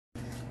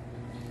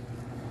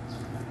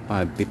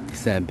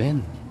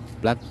557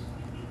 flat.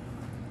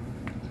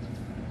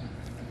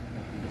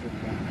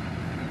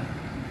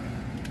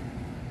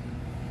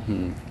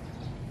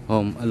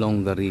 Home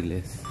along the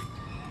Riles.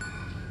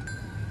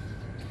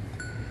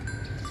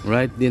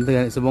 Right, din to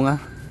sa bunga.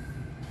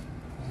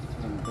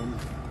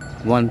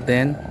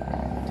 110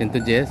 Ciento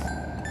Diez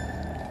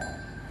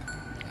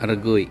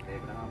Aragoy.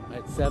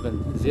 Right,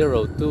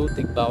 702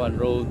 Tigbawan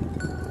Road,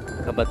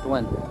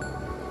 Cabatuan.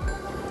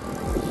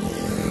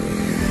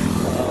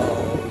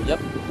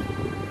 Yep,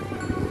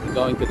 we're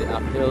going to the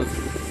uphills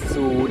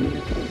soon.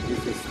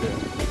 This is the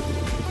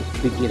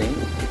beginning,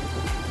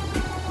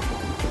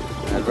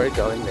 and we're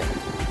going there.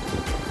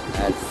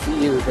 I'll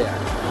see you there.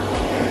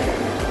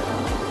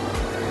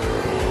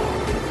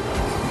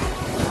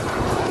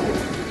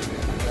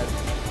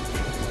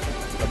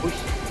 Bush.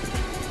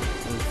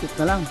 Sit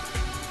na lang.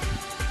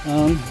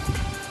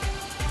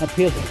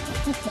 Uphill.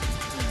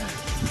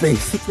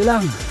 Basic na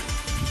lang.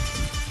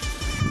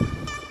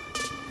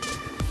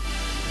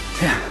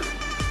 Yeah.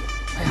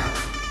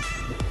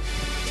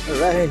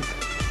 Alright.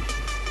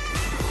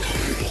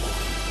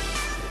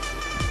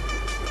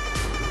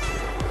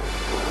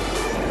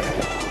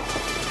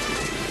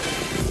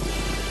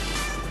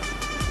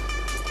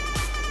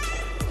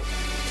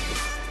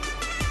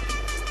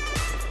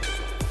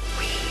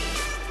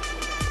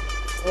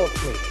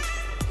 Okay,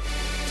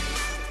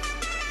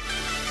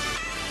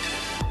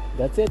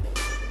 that's it.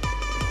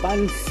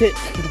 Pansit.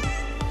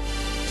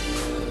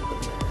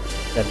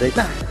 Graduate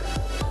na.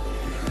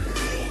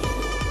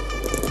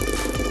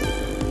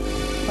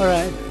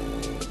 Alright,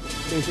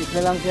 basic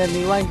na lang siya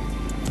ni Y.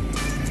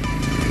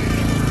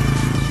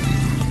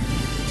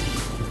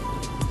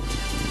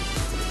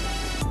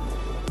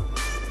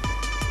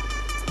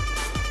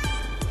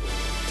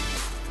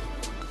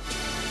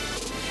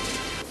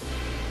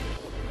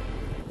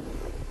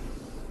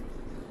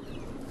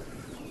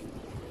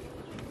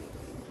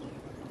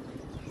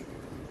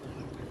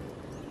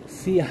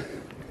 See ya.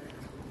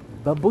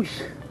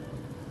 Babush.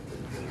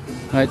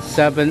 Alright,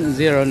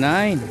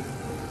 709.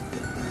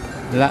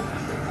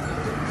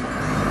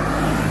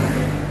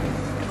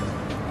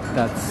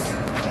 That's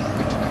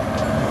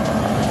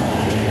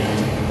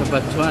the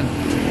Batuan.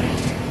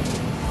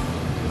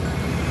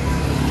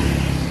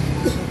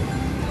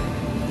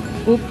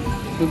 Oop,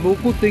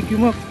 nabuko. Thank you,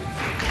 Mac.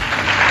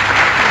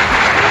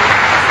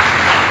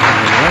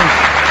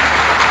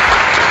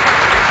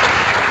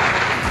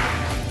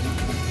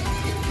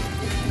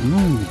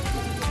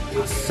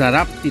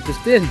 Sarap dito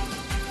still.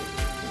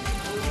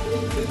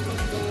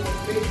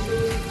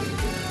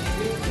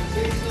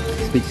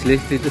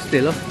 Speechless dito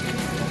still, oh.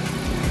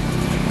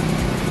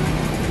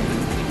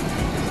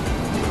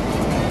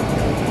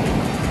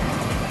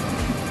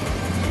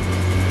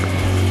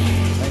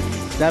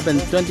 Right,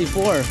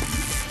 724.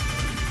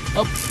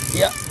 Oh,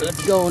 yeah, let's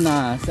go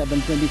na.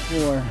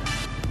 724.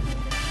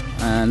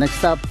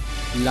 Next stop,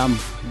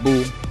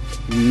 Lambu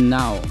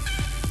now.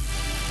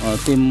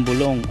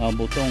 Timbulong,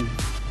 Butong.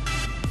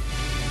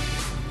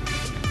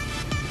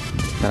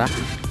 Tara.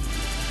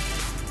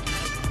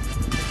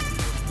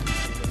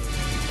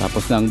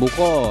 Tapos ng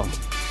buko.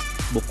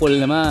 Bukol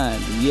naman.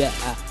 Yeah.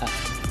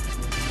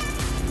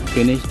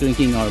 Finish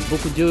drinking our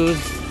buko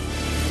juice.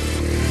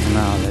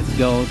 Now let's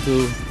go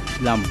to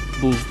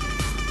Lambu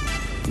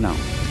now.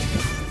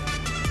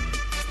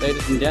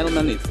 Ladies and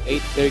gentlemen, it's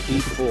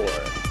 8:34.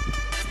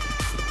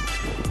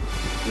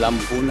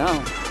 Lambu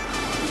now.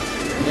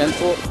 Yan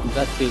po,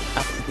 that's the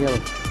uphill.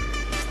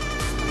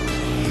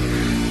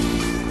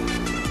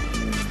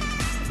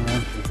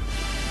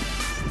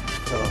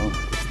 So,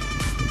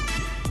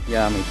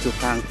 yeah, may 2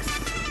 tanks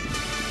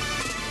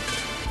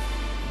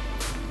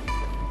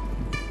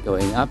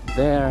going up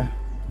there.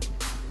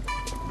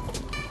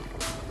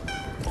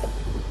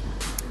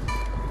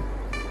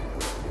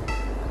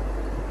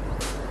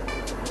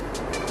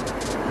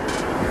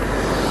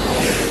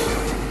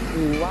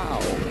 Wow.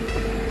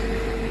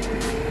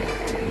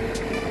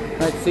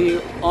 Let's see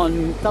you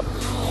on top.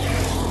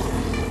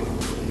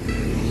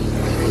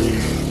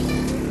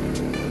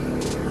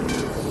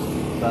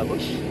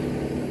 Babush.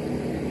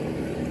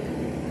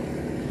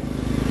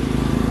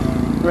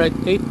 Right,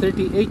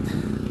 8:38.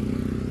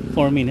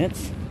 4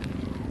 minutes.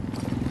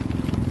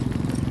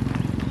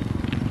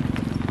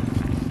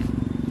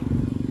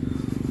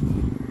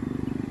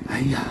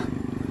 Ayah.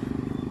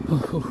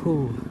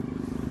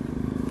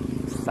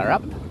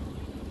 Sarap.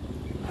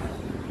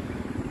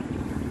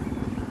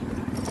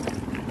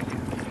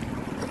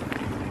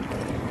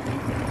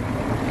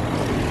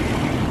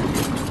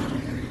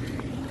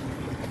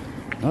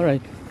 All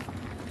right,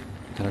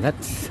 so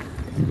let's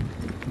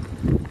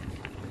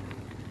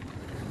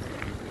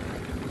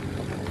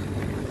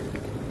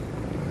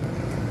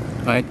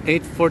right,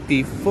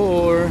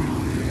 8:44.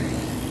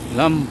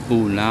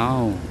 Lambu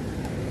now.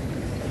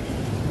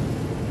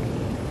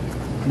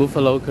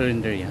 Buffalo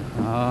Carinderia.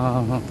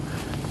 Oh,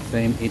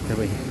 same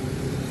eatery.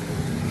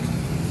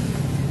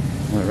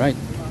 All right.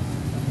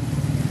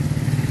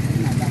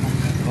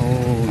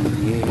 Oh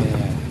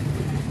yeah,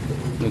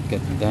 look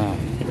at that.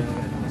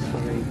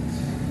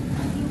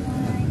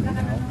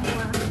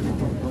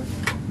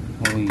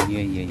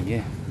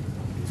 yeah.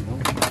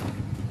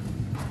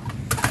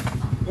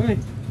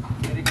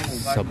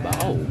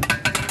 Sabaw.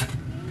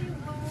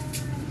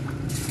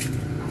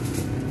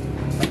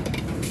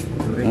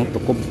 Oh,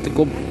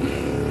 tukob.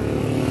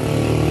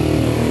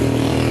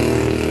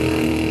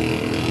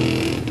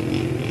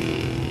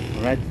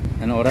 Alright,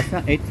 ano oras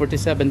na?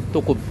 8:47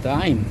 tukob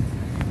time.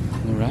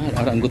 Alright,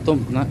 ang gutom.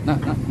 Na.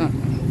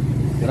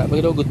 Tira ba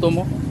daw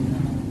gutom mo?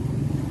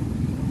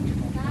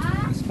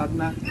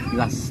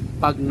 Last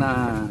pag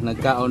na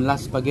nagkaon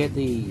last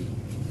spaghetti.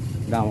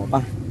 Damo pa.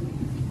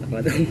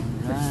 Alright.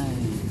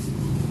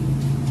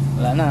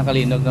 Wala na,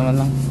 Calinog naman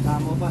lang.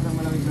 Damo pa sa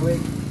malamig gawin.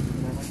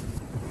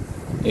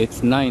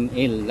 It's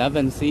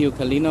 9:11. See you,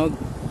 Calinog.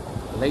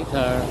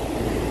 Later.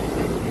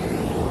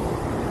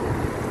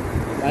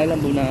 Ay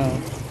lang muna.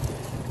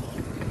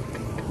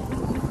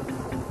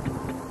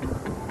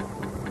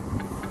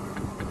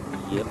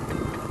 Yep.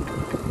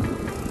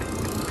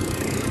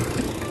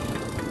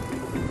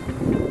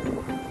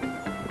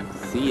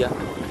 See ya.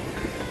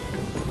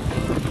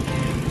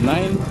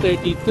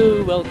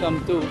 9:32. Welcome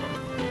to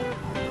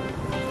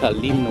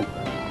Calinog.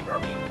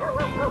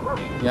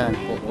 Yan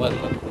po.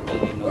 Welcome to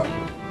Calinog.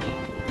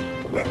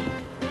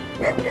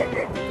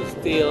 To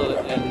Stelle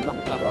and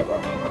Mackoy.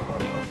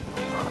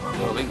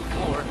 Going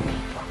for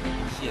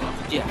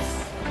Ciento, Diez,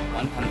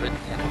 110.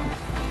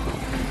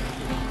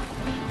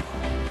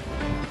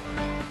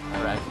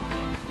 Alright.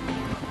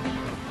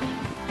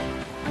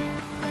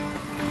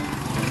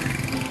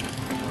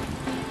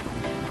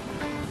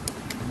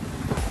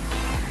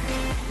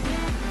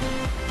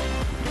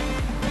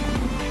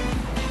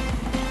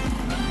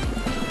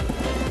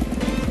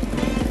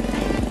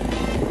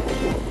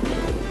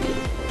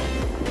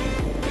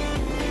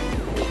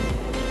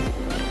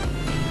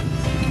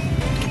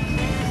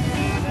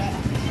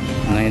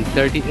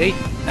 .38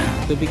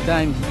 to big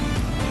time.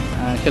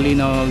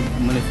 Calinog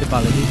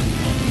Municipality.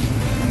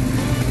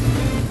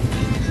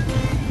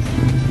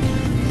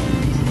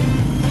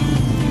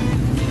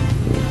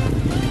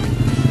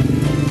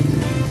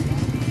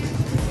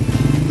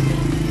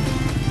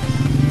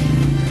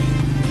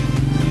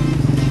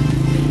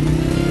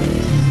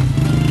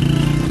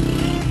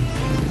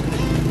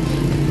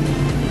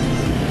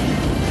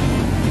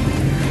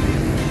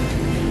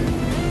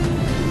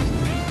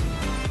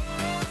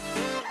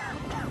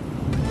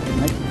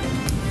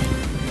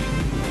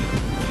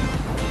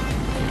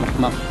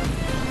 Map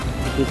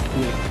this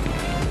here.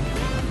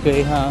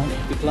 Okay,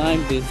 to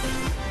climb this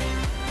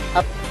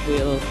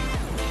uphill,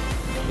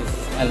 this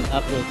an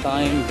uphill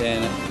climb,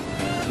 then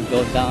you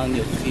go down,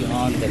 you'll see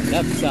on the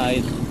left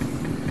side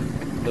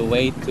the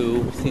way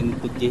to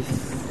Ciento.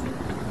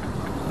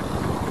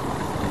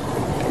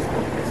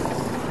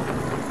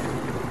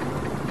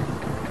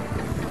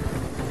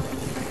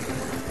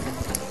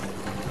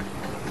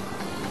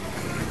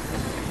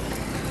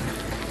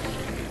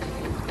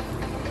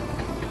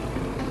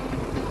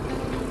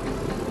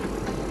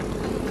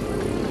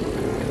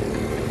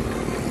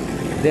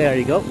 There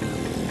you go.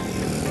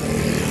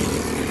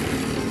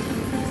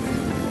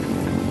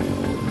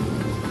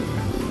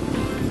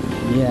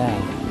 Yeah.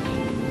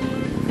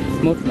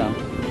 Smooth lang.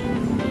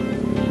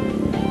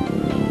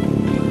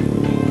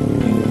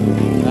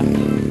 Ah.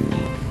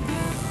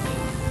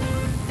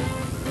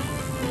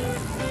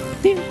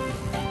 Ting.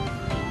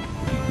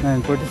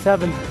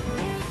 9:47.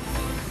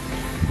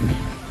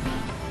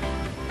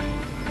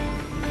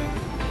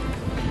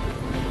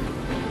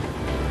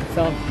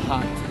 So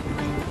hot.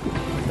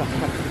 So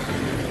hot.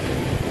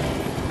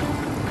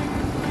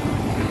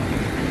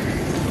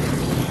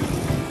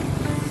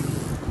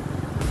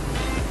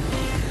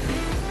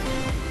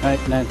 Alright,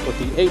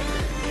 9:48.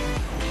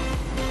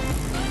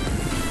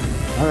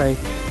 Alright.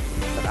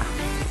 Tara.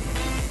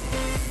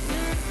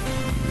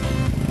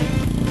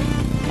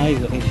 Hi,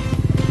 going.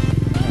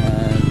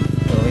 And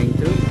going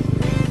to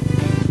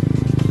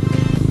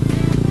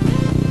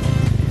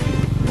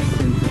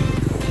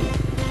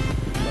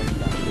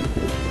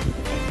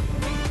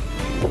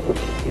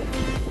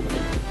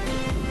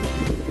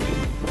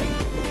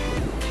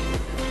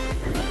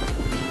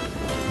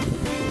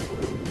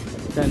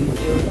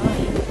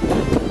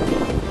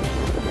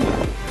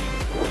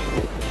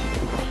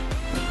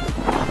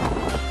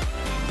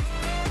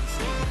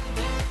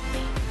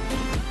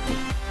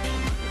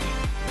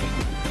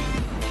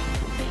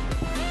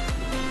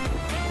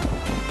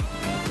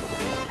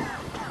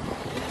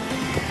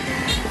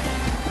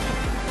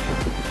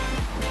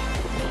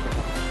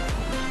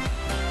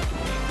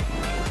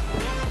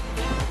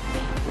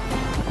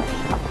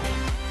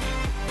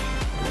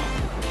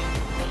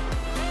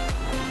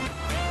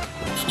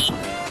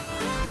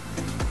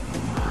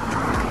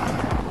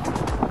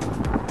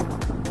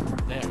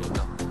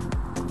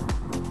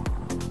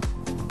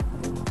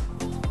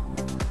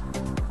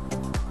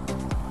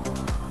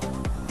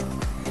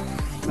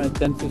Right,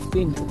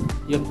 10:15.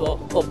 Yung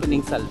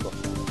opening salvo.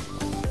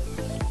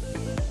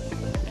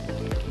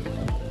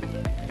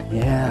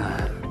 Yeah.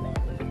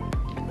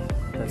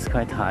 That's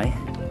quite high.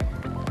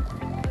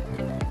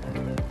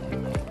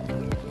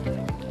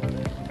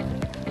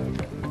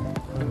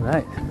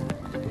 Alright.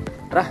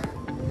 Tara.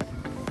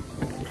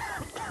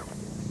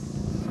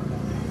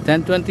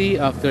 10:20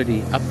 after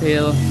the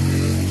uphill.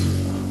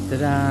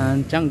 Ta-da!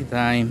 Changi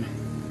time.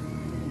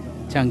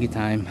 Changi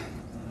time.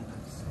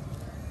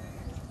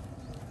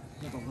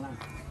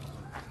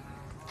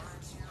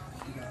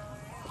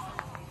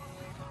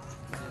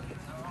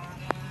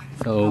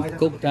 So,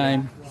 cook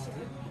time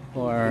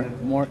for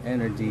more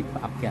energy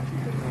paakyat.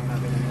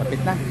 Kapit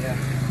na.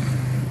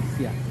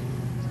 Yeah.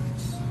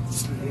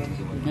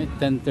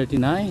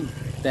 10:39.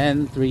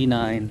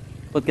 10:39.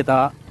 Put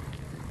kita.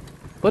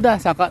 Kuda,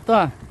 saka to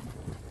ah.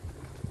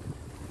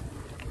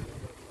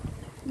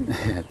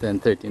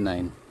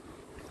 10:39.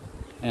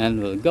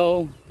 And we'll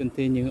go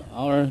continue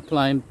our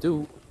climb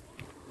to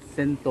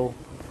Ciento.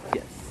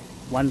 Yes.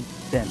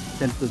 110.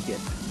 Ciento Diez.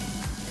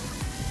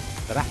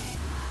 Tara.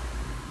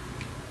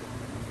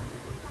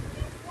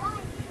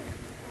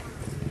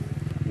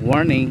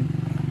 Warning,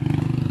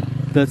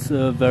 that's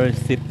a very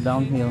steep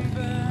downhill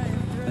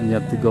and you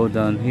have to go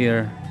down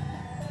here.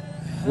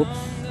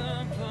 Whoops.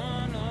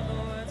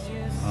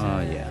 Oh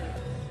yeah.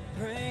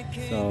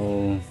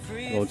 So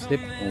road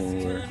slip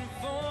or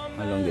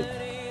along it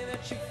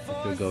if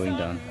you're going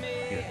down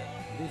here.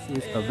 This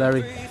is a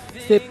very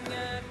steep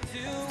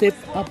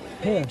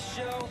uphill.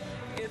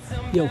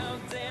 Yo,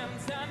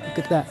 look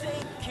at that.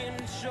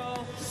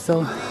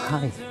 So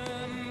high.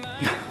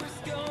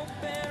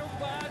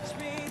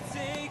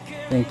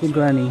 Thank you,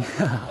 Granny.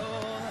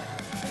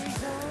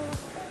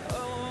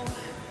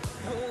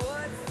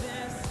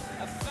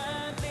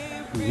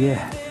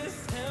 Yeah,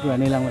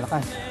 Granny lang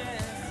malakas.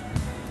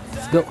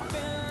 Let's go.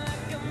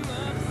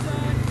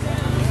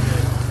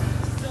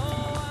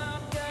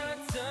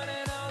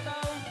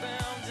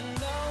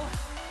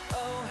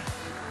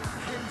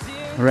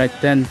 Right,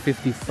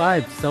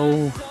 10:55.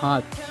 So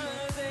hot.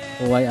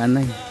 Why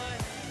anay?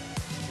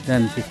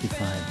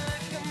 10:55.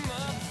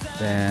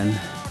 Then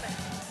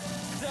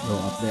go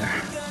up there.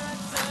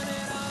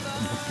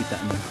 Kita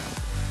mo.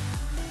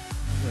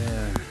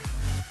 Where?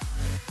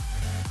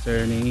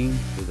 Turning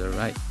to the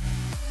right.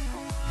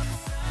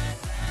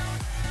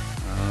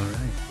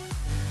 Alright.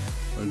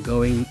 We're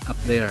going up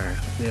there.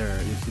 Up there.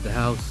 You see the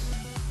house?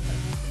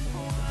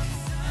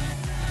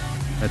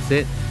 That's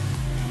it.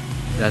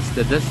 That's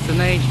the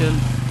destination.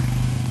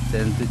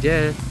 Ciento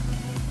Diez.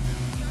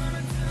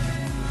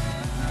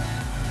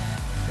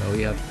 So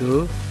we have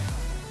to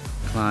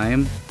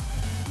climb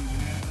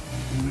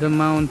the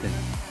mountain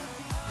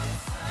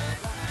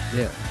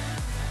there.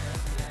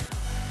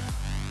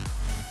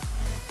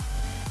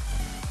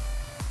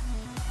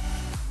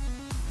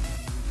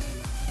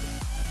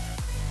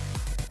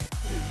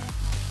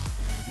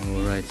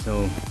 All right,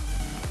 so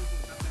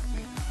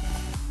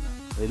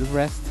little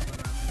rest,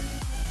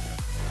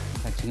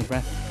 catching a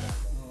breath,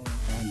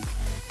 and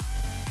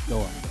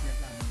go up.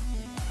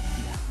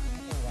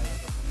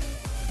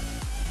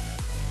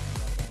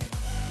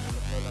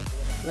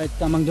 Right,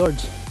 Kamang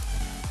George.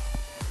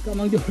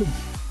 Come on, George.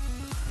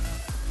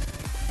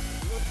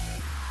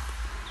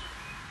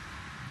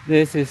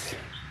 This is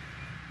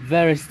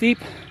very steep.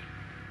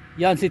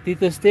 Yan si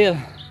Tito still.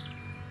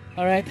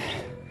 Alright.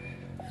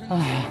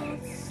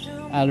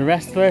 I'll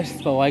rest first.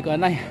 Paway ko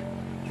anay.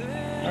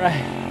 Alright.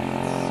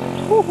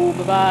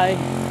 Bye-bye.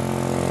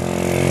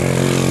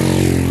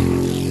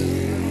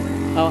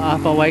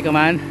 Paway ka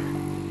man.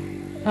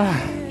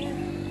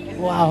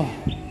 Wow.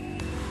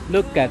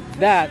 Look at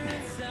that.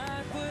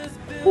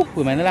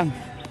 Kumay na lang.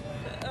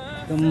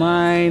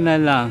 Kumay na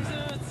lang.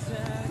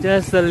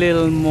 Just a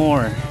little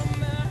more.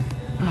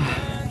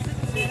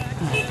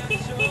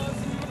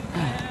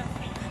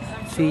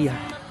 See ya.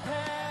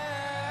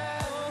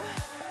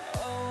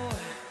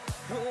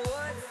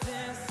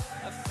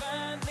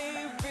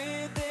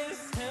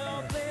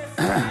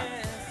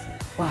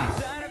 Wow,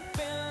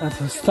 that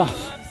was tough.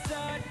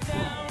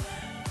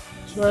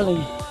 It's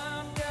really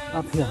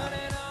uphill.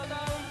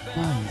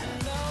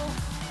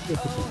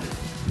 Difficult.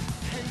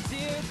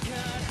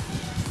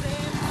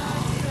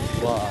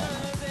 Wow.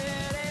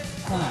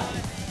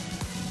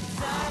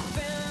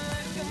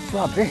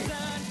 Swabe.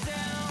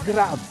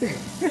 Grabe.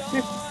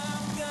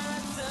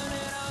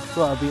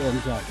 Swabe on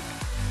that.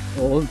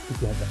 All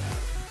together.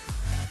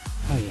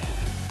 Oh yeah.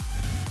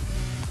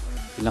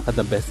 Pinaka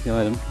the best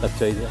nga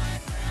Mackoy niya.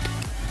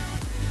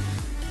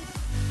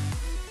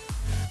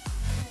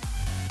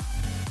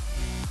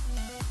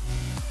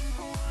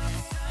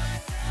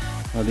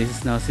 Oh, this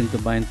is now Ciento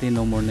 20,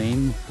 no more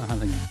name.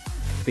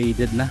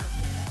 Faded na.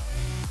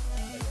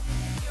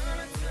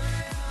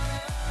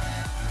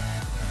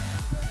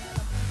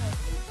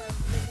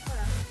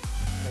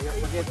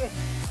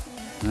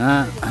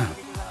 Ah,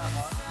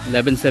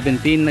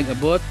 11:17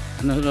 nag-abot.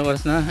 Ano na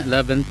oras na?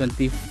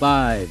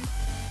 11:25.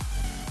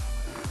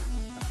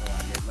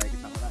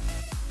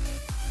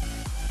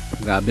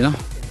 Grabe no?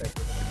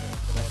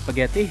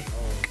 Spaghetti.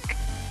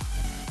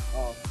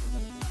 Oo.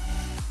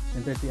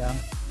 10:30 ang.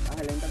 Ang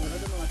halenta mo na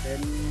doon mga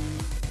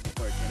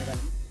 10:40 na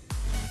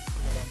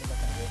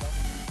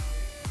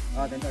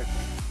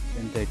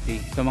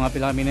 10:30. So mga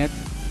pila minutes?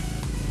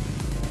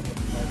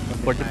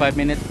 45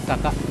 minutes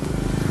saka.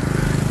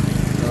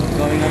 So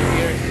going up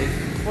here is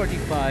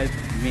 45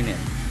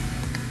 minutes.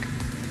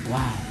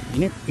 Wow,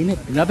 init, init,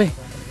 grabe.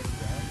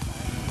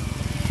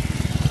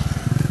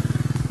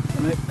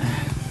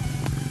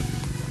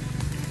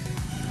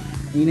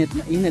 Init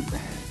na init.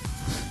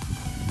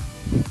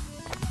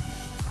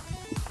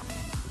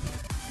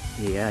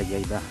 Yeah,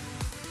 yaba.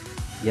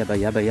 Yaba,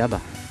 yaba, yaba.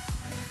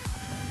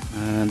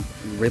 And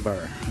river.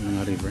 Ano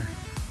nga river?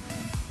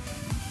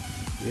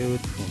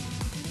 Beautiful.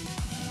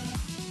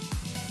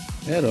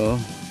 Pero,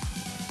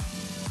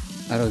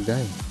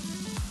 aragay.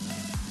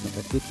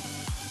 Nakakit.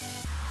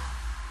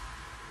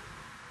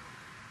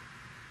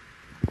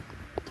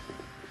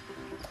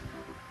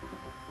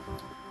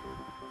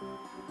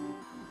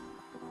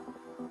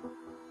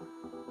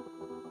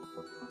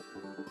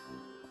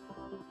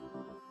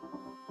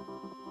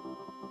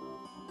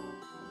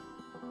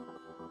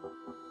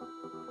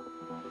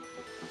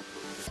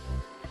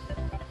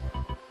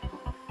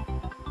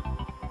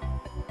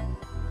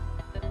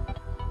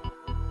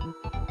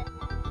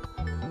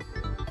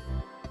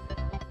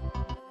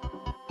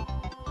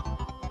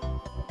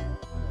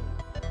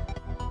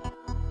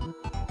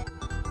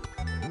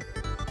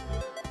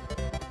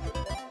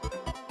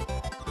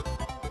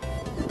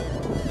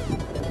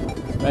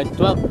 Right,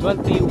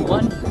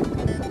 12:21.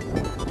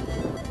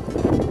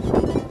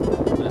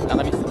 Wala na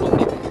kami sa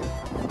bukid.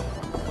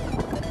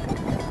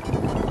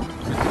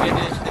 Just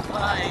finished the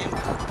climb.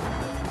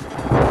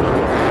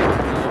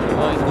 We're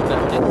going to the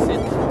exit.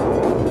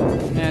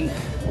 And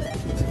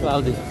it's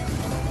cloudy.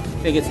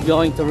 I think it's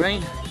going to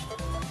rain.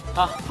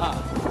 Ha ha.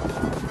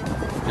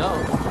 Let's go.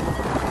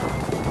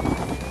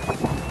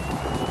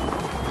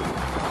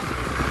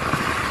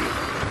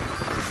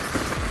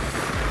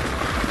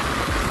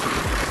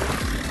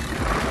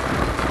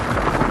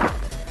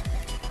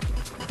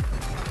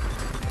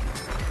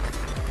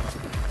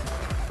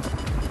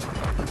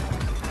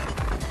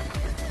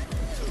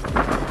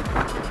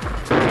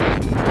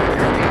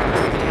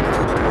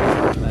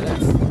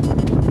 Balance.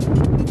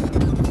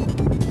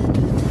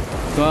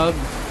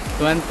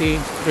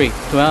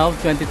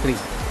 12:23.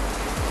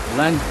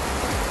 Ulan.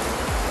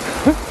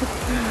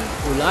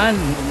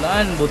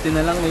 Ulan. Buti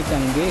na lang may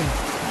tanggi.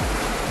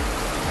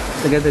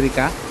 Taga diri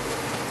ka?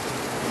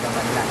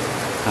 Laban lang.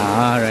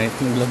 Alright,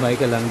 naglabay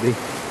ka lang di.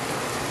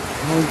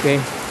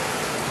 Okay.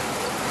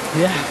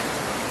 Yeah.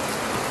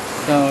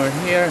 So we're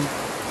here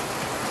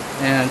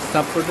and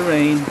stop for the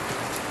rain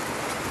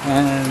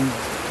and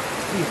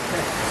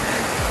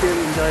still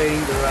enjoying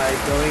the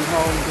ride going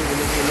home to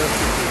Iloilo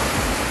City.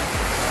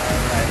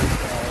 Alright,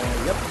 so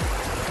yep.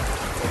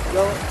 Let's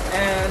go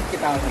and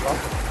kita na ko.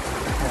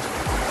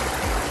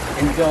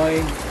 Enjoy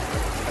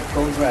a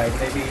cold ride.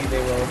 Maybe they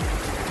will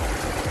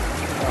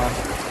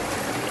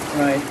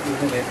ride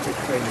even if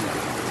it's raining.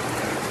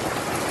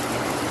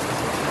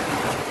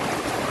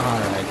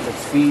 Alright,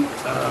 let's see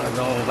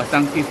the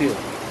Batang Sisiu.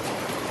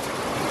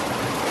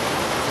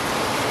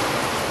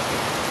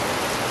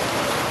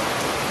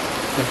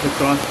 Just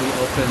across the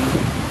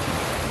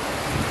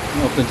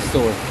open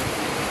store.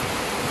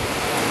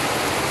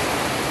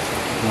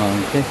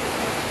 Okay.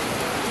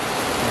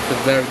 It's a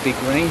very big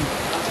rain.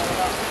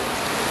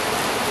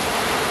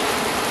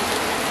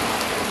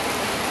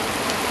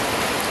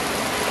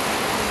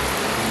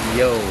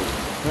 Yo.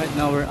 Right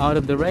now we're out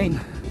of the rain.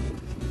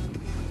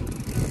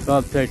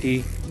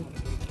 12:30.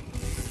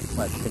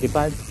 What?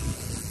 35?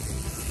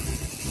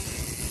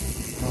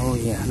 Oh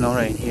yeah, no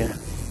rain here.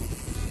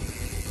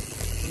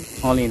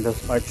 Only in those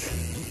parts.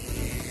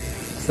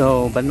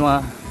 So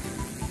Banwa,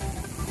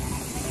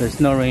 there's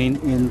no rain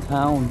in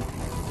town.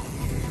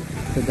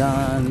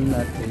 Sudan,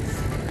 that is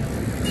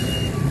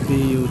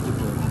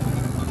beautiful.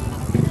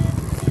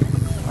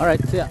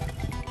 Alright, see ya.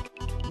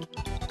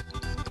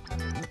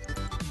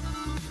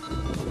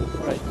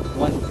 Alright,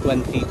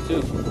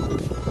 1:22.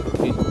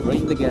 It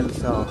rained again,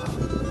 so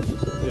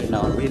we're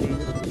now really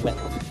wet.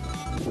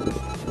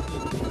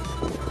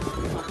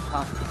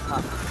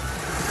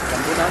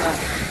 Lambunaw na.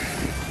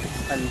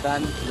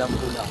 Pandan,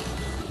 Lambunaw.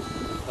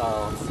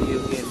 So see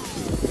you in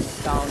the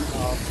town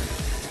of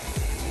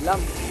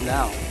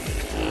Lambunaw.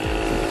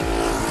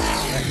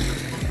 Right.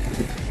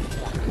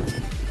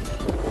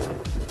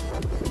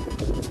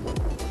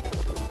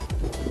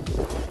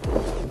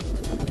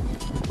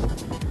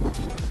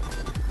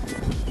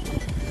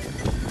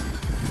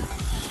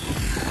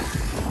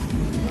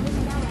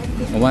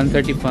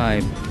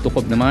 1:35.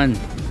 Tukob naman.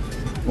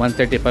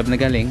 1:35 na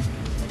galing.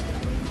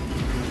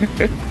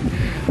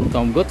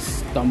 Tom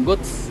Goods.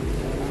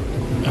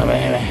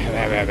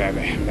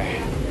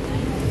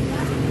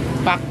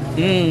 Pak.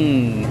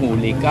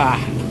 Huli ka.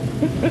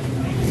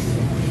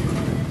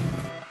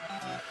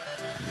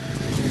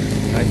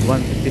 Right,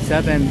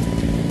 1:57.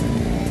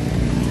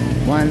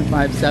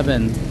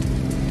 1:57.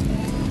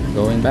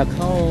 Going back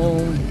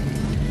home.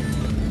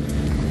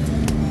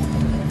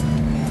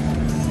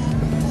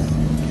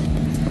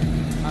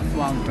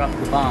 Aswang dropped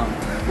the bomb.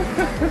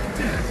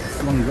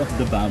 Aswang dropped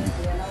the bomb.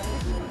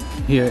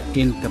 Here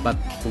in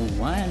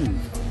Kabatuan.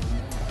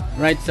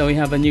 Right, so we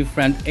have a new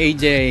friend,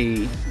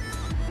 AJ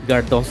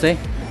Gardose.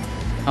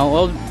 How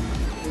old?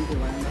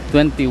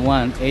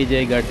 21.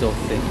 AJ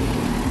Gardose.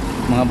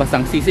 Mga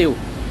basang sisiw.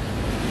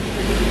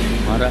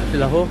 Mara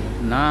sila ho.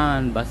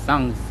 Nan,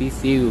 basang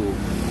sisiw.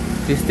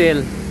 Si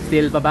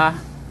Stelle pa ba?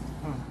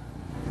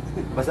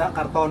 Basa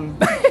karton.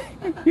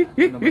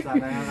 Nabasa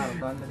na yung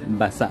karton.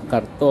 Basa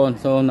karton.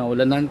 So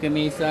naulanan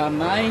kami sa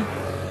may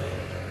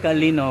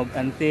Calinog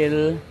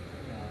until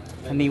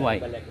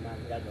Haniway.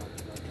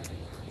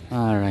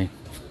 Alright.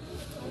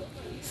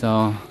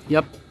 So,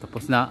 yep,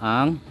 tapos na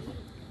ang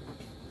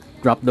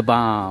drop the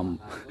bomb.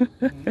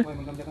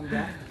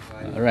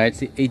 Alright,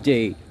 si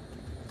AJ.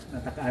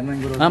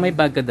 May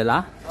bag ka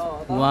dala?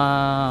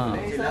 Wow.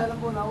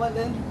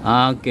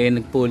 Okay,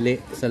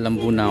 nagpuli sa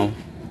Lambunaw.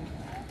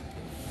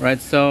 Right,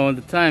 so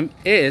the time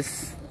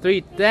is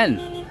 3:10.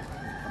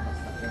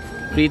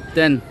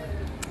 3:10.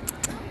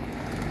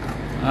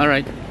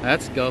 Alright,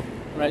 let's go.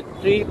 Right,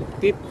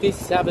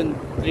 3:57,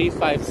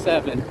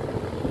 3:57.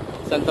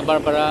 Santa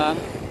Barbara.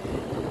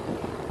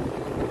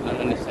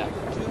 Ano na siya?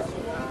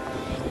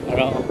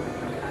 Araw.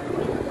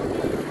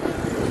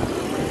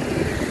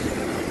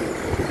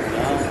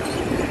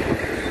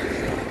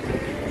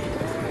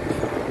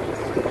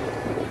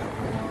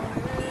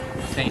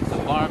 St.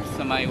 Barb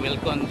sa may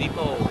Wilcon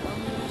Depot.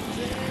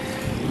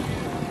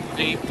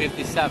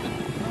 3:57.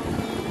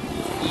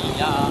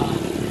 Yeah.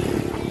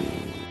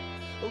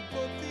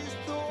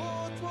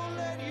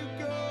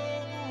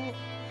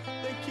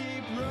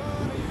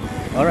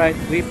 Alright,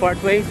 we part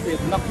ways with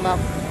Mackoy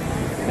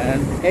and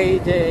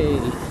AJ.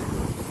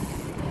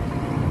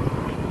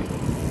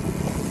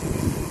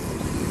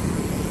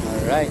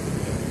 Alright.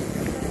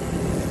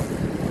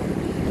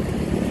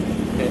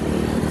 Okay.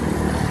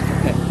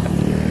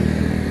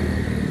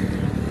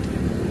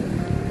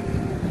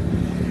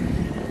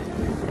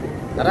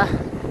 Tara,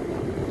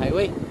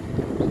 highway.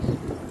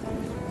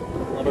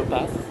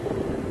 Overpass.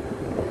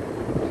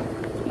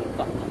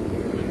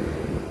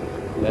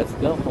 Let's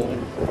go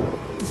home.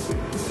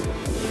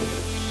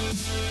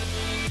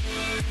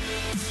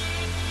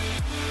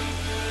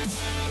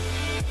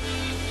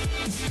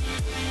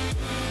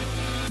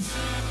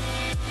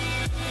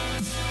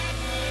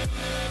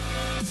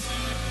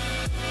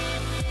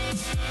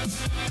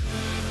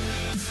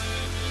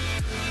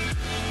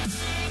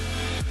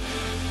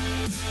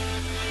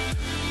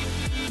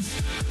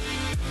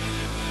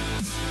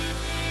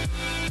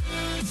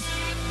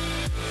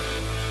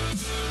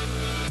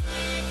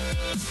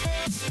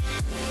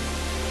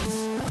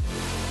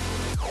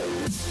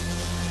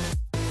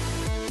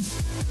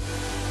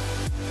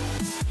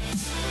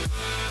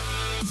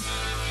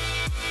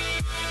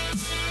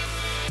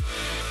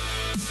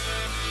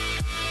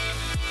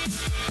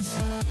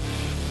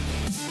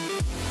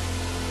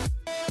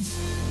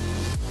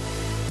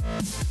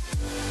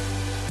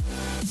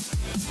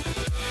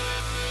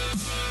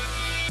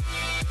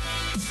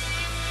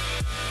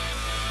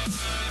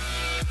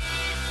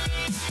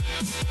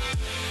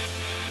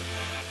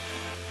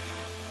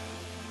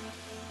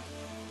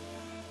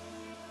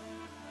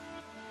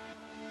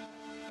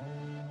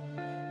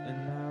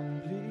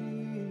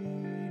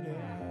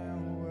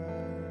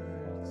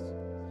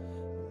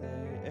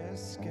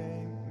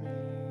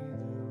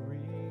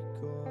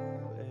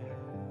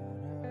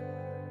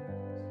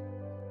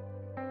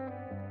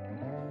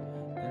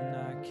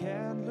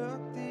 Can't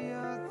look the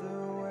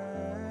other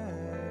way.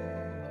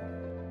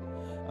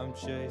 I'm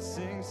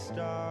chasing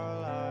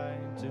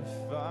starlight to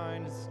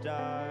find a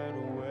start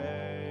away.